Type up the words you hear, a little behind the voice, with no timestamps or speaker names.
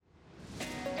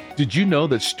Did you know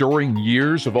that storing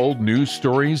years of old news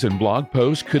stories and blog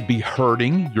posts could be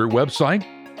hurting your website?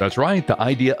 That's right, the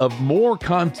idea of more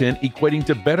content equating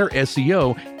to better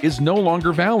SEO is no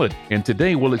longer valid. And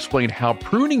today we'll explain how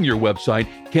pruning your website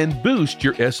can boost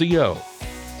your SEO.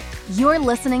 You're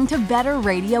listening to Better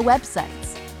Radio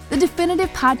Websites, the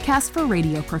definitive podcast for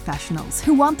radio professionals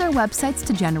who want their websites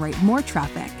to generate more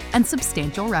traffic and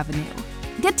substantial revenue.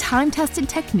 Get time-tested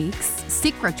techniques,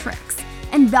 secret tricks,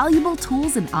 and valuable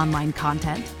tools in online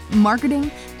content, marketing,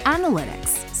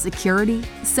 analytics, security,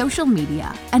 social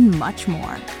media, and much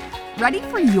more. Ready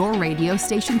for your radio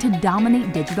station to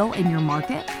dominate digital in your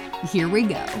market? Here we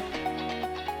go.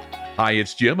 Hi,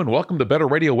 it's Jim, and welcome to Better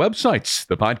Radio Websites,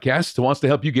 the podcast that wants to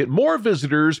help you get more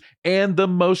visitors and the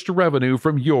most revenue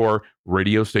from your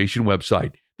radio station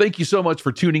website. Thank you so much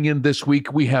for tuning in this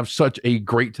week. We have such a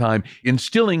great time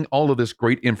instilling all of this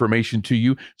great information to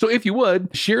you. So if you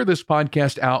would, share this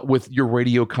podcast out with your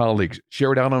radio colleagues.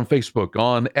 Share it out on Facebook,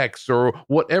 on X, or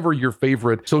whatever your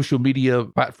favorite social media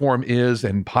platform is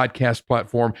and podcast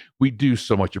platform. We do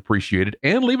so much appreciate it.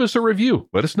 And leave us a review.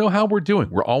 Let us know how we're doing.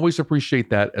 We'll always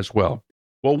appreciate that as well.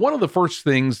 Well, one of the first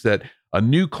things that a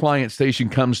new client station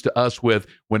comes to us with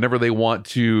whenever they want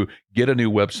to get a new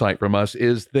website from us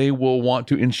is they will want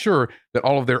to ensure that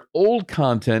all of their old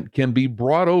content can be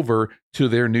brought over to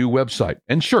their new website.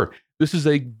 And sure, this is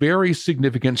a very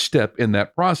significant step in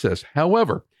that process.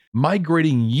 However,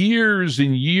 migrating years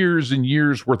and years and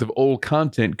years worth of old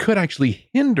content could actually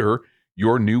hinder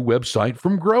your new website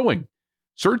from growing.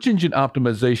 Search engine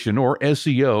optimization, or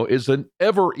SEO, is an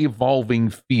ever-evolving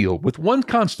field with one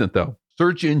constant, though.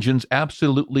 Search engines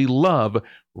absolutely love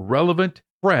relevant,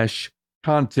 fresh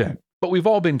content. But we've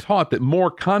all been taught that more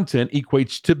content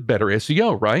equates to better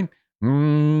SEO, right?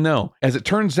 No. As it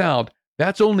turns out,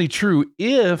 that's only true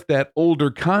if that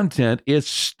older content is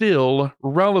still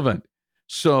relevant.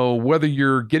 So whether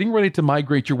you're getting ready to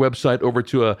migrate your website over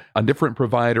to a different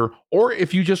provider, or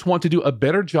if you just want to do a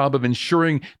better job of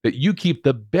ensuring that you keep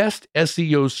the best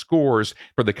SEO scores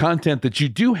for the content that you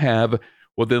do have,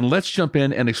 well, then let's jump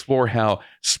in and explore how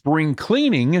spring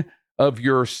cleaning of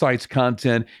your site's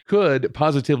content could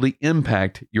positively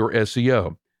impact your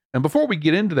SEO. And before we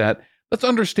get into that, let's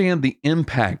understand the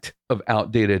impact of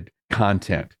outdated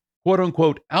content. Quote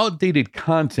unquote, outdated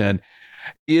content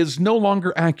is no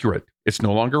longer accurate. It's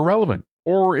no longer relevant,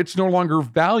 or it's no longer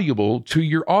valuable to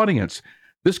your audience.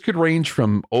 This could range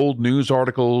from old news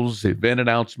articles, event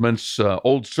announcements,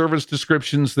 old service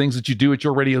descriptions, things that you do at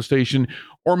your radio station,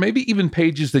 or maybe even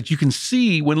pages that you can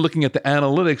see when looking at the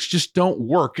analytics just don't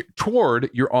work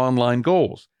toward your online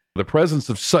goals. The presence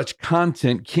of such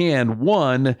content can,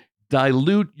 one,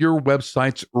 dilute your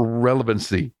website's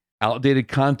relevancy. Outdated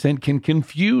content can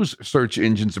confuse search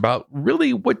engines about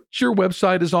really what your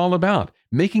website is all about,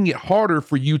 making it harder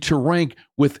for you to rank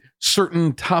with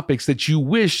certain topics that you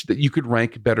wish that you could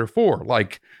rank better for,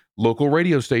 like local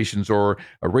radio stations or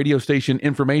a radio station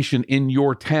information in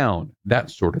your town, that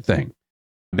sort of thing.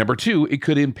 Number two, it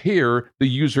could impair the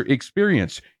user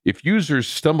experience. If users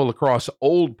stumble across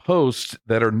old posts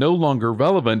that are no longer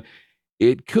relevant,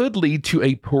 it could lead to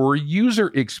a poor user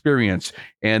experience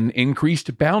and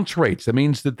increased bounce rates. That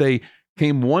means that they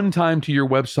came one time to your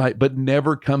website but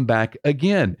never come back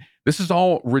again. This is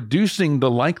all reducing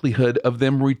the likelihood of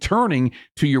them returning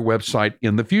to your website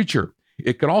in the future.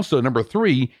 It could also, number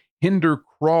three, hinder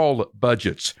crawl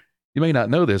budgets. You may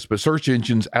not know this, but search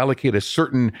engines allocate a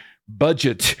certain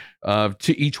budget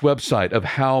to each website of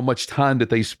how much time that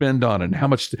they spend on it and how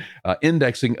much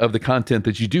indexing of the content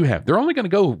that you do have. They're only going to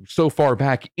go so far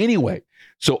back anyway.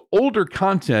 So older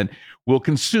content will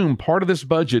consume part of this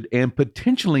budget and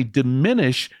potentially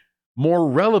diminish more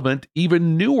relevant,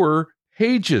 even newer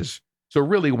pages. So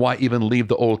really, why even leave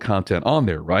the old content on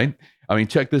there, right? I mean,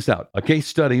 check this out. A case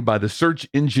study by the Search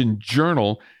Engine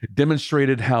Journal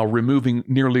demonstrated how removing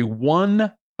nearly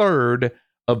 1/3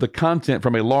 of the content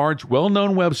from a large,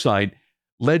 well-known website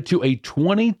led to a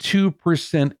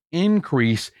 22%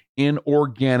 increase in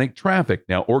organic traffic.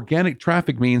 Now, organic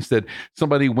traffic means that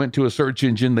somebody went to a search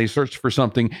engine, they searched for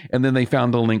something, and then they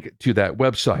found a link to that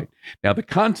website. Now, the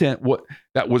content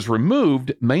that was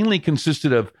removed mainly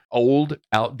consisted of old,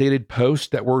 outdated posts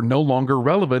that were no longer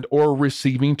relevant or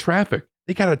receiving traffic.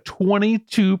 They got a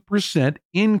 22%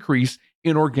 increase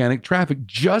in organic traffic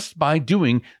just by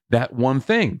doing that one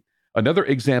thing. Another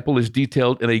example is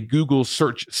detailed in a Google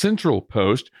Search Central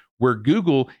post where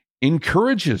Google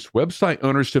encourages website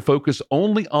owners to focus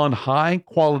only on high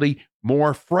quality,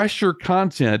 more fresher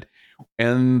content,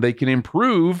 and they can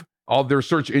improve all their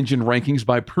search engine rankings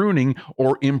by pruning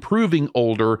or improving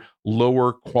older,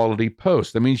 lower quality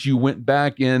posts. That means you went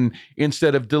back in,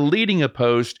 instead of deleting a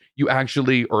post,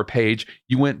 or a page,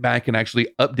 you went back and actually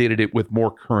updated it with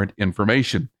more current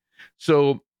information.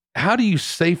 So how do you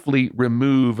safely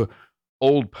remove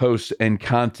old posts and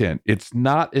content? It's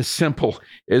not as simple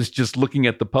as just looking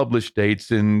at the published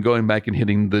dates and going back and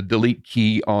hitting the delete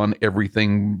key on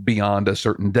everything beyond a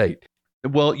certain date.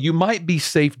 Well, you might be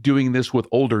safe doing this with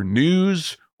older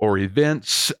news or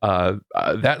events,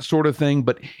 that sort of thing.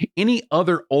 But any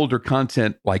other older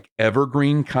content, like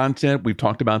evergreen content, we've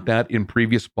talked about that in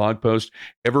previous blog posts.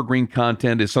 Evergreen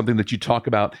content is something that you talk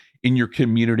about in your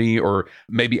community or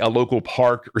maybe a local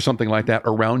park or something like that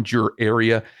around your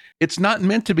area. It's not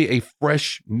meant to be a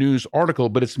fresh news article,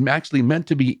 but it's actually meant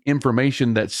to be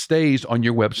information that stays on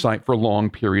your website for long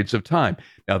periods of time.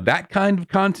 Now, that kind of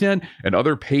content and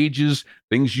other pages,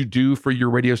 things you do for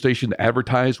your radio station, the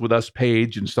Advertise with Us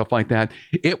page and stuff like that,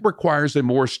 it requires a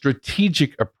more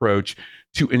strategic approach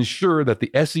to ensure that the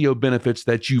SEO benefits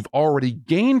that you've already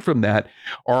gained from that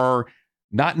are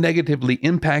not negatively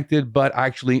impacted, but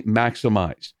actually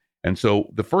maximized. And so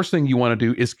the first thing you want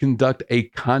to do is conduct a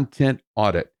content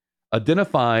audit.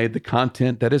 Identify the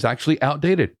content that is actually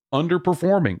outdated,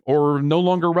 underperforming, or no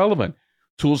longer relevant.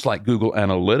 Tools like Google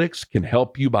Analytics can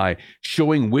help you by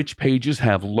showing which pages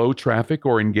have low traffic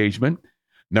or engagement.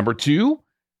 Number two,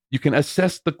 you can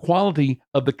assess the quality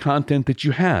of the content that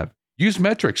you have. Use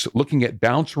metrics looking at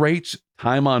bounce rates,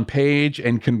 time on page,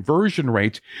 and conversion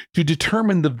rates to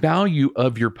determine the value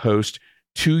of your post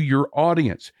to your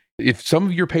audience. If some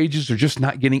of your pages are just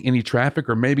not getting any traffic,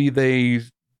 or maybe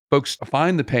folks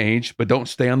find the page but don't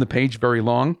stay on the page very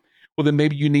long, well, then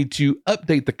maybe you need to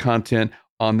update the content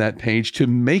on that page to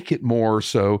make it more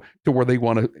so to where they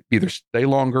want to either stay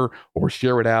longer or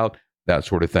share it out, that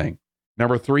sort of thing.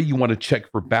 Number three, you want to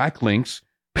check for backlinks.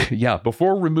 Yeah,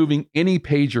 before removing any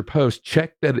page or post,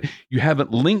 check that you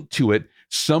haven't linked to it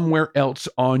somewhere else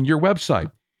on your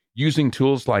website. Using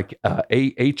tools like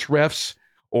Ahrefs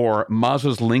or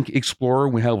Mazda's Link Explorer,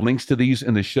 we have links to these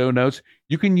in the show notes.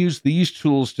 You can use these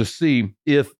tools to see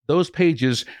if those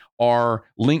pages are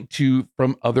linked to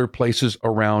from other places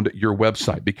around your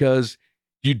website, because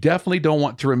you definitely don't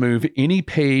want to remove any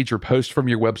page or post from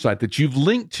your website that you've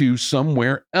linked to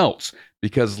somewhere else,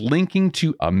 because linking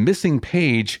to a missing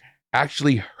page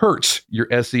actually hurts your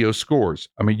SEO scores.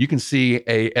 I mean, you can see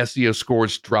a SEO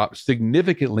scores drop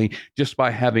significantly just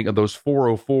by having those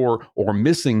 404 or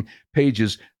missing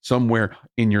pages somewhere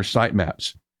in your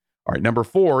sitemaps. All right, number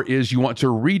four is you want to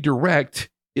redirect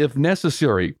if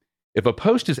necessary. If a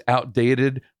post is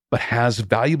outdated but has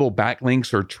valuable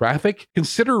backlinks or traffic,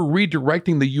 consider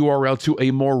redirecting the URL to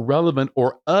a more relevant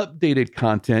or updated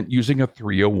content using a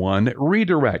 301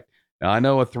 redirect. Now, I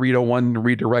know a 301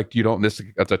 redirect,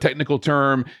 that's a technical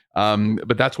term,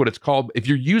 but that's what it's called. If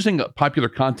you're using a popular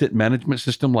content management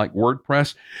system like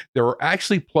WordPress, there are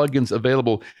actually plugins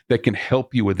available that can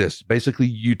help you with this. Basically,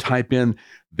 you type in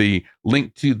the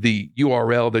link to the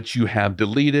URL that you have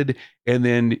deleted, and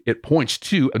then it points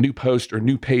to a new post or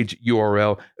new page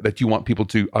URL that you want people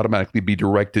to automatically be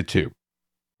directed to. All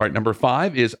right, number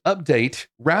five is update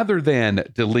rather than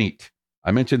delete.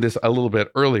 I mentioned this a little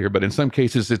bit earlier, but in some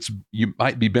cases, you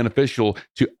might be beneficial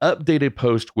to update a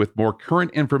post with more current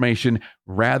information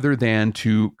rather than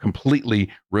to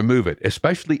completely remove it,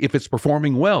 especially if it's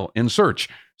performing well in search.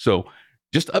 So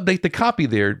just update the copy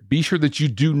there. Be sure that you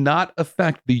do not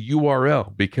affect the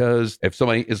URL, because if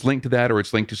somebody is linked to that or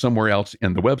it's linked to somewhere else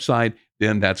in the website,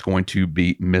 then that's going to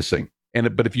be missing.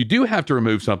 But if you do have to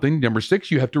remove something, number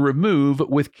six, you have to remove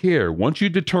with care. Once you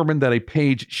determine that a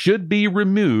page should be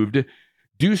removed,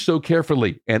 do so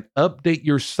carefully and update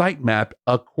your sitemap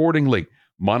accordingly.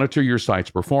 Monitor your site's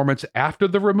performance after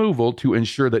the removal to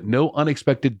ensure that no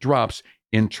unexpected drops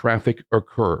in traffic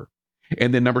occur.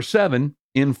 And then number seven,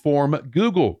 inform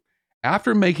Google.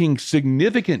 After making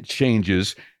significant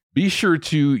changes, be sure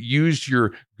to use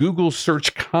your Google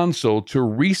Search Console to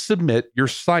resubmit your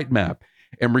sitemap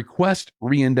and request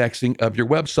reindexing of your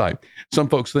website. Some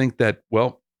folks think that,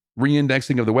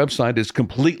 reindexing of the website is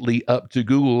completely up to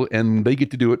Google and they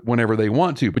get to do it whenever they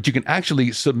want to, but you can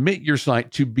actually submit your site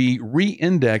to be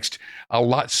reindexed a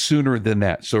lot sooner than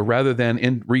that. So rather than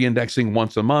reindexing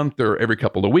once a month or every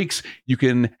couple of weeks, you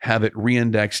can have it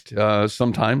reindexed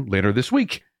sometime later this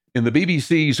week. In the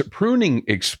BBC's pruning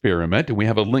experiment, and we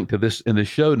have a link to this in the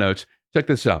show notes, check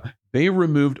this out. They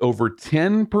removed over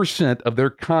 10% of their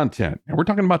content. And we're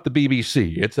talking about the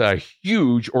BBC. It's a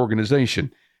huge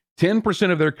organization.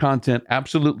 10% of their content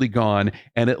absolutely gone,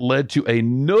 and it led to a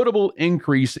notable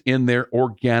increase in their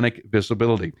organic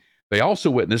visibility. They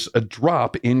also witnessed a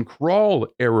drop in crawl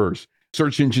errors.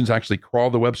 Search engines actually crawl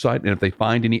the website, and if they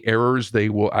find any errors, they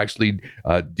will actually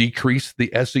decrease the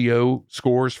SEO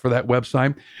scores for that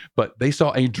website. But they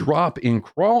saw a drop in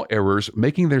crawl errors,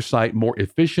 making their site more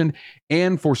efficient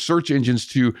and for search engines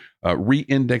to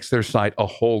re-index their site a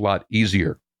whole lot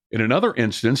easier. In another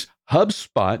instance,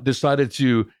 HubSpot decided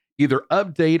to either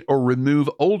update or remove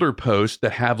older posts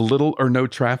that have little or no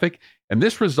traffic, and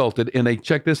this resulted in a,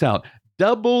 check this out,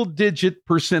 double-digit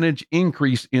percentage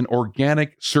increase in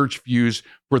organic search views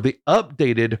for the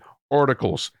updated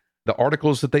articles. The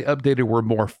articles that they updated were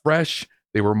more fresh,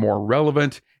 they were more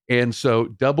relevant, and so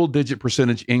double-digit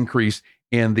percentage increase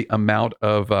in the amount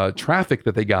of traffic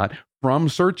that they got from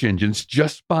search engines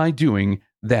just by doing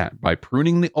that, by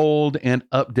pruning the old and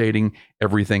updating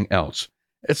everything else.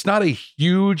 It's not a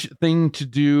huge thing to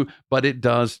do, but it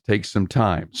does take some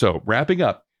time. So wrapping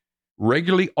up,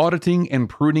 regularly auditing and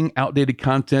pruning outdated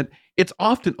content, it's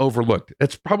often overlooked.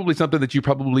 It's probably something that you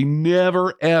probably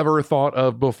never, ever thought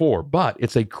of before, but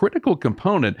it's a critical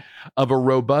component of a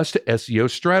robust SEO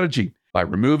strategy. By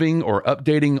removing or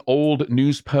updating old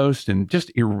news posts and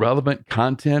just irrelevant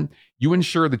content, you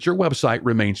ensure that your website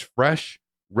remains fresh,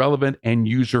 relevant, and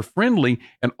user-friendly,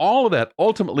 and all of that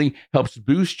ultimately helps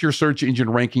boost your search engine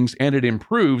rankings, and it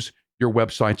improves your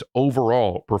website's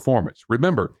overall performance.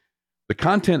 Remember, the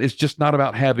content is just not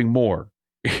about having more.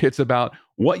 It's about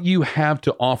what you have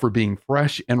to offer being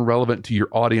fresh and relevant to your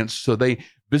audience so they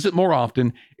visit more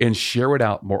often and share it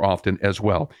out more often as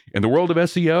well. In the world of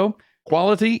SEO,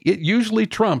 quality, it usually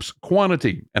trumps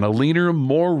quantity, and a leaner,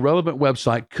 more relevant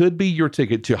website could be your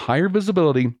ticket to higher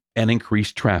visibility and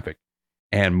increased traffic.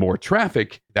 And more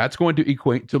traffic, that's going to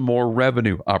equate to more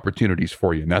revenue opportunities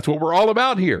for you. And that's what we're all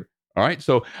about here. All right.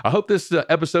 So I hope this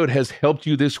episode has helped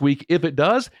you this week. If it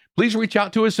does, please reach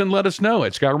out to us and let us know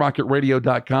at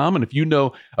skyrocketradio.com. And if you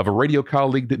know of a radio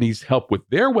colleague that needs help with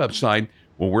their website,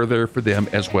 well, we're there for them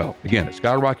as well. Again, at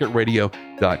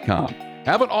skyrocketradio.com.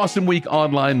 Have an awesome week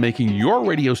online making your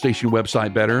radio station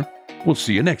website better. We'll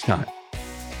see you next time.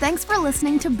 Thanks for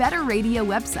listening to Better Radio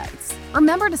Websites.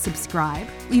 Remember to subscribe,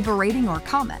 leave a rating or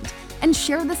comment, and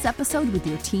share this episode with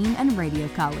your team and radio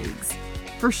colleagues.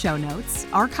 For show notes,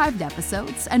 archived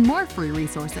episodes, and more free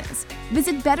resources,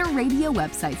 visit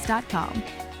betterradiowebsites.com.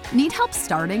 Need help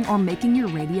starting or making your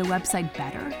radio website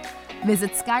better?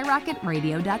 Visit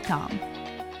skyrocketradio.com.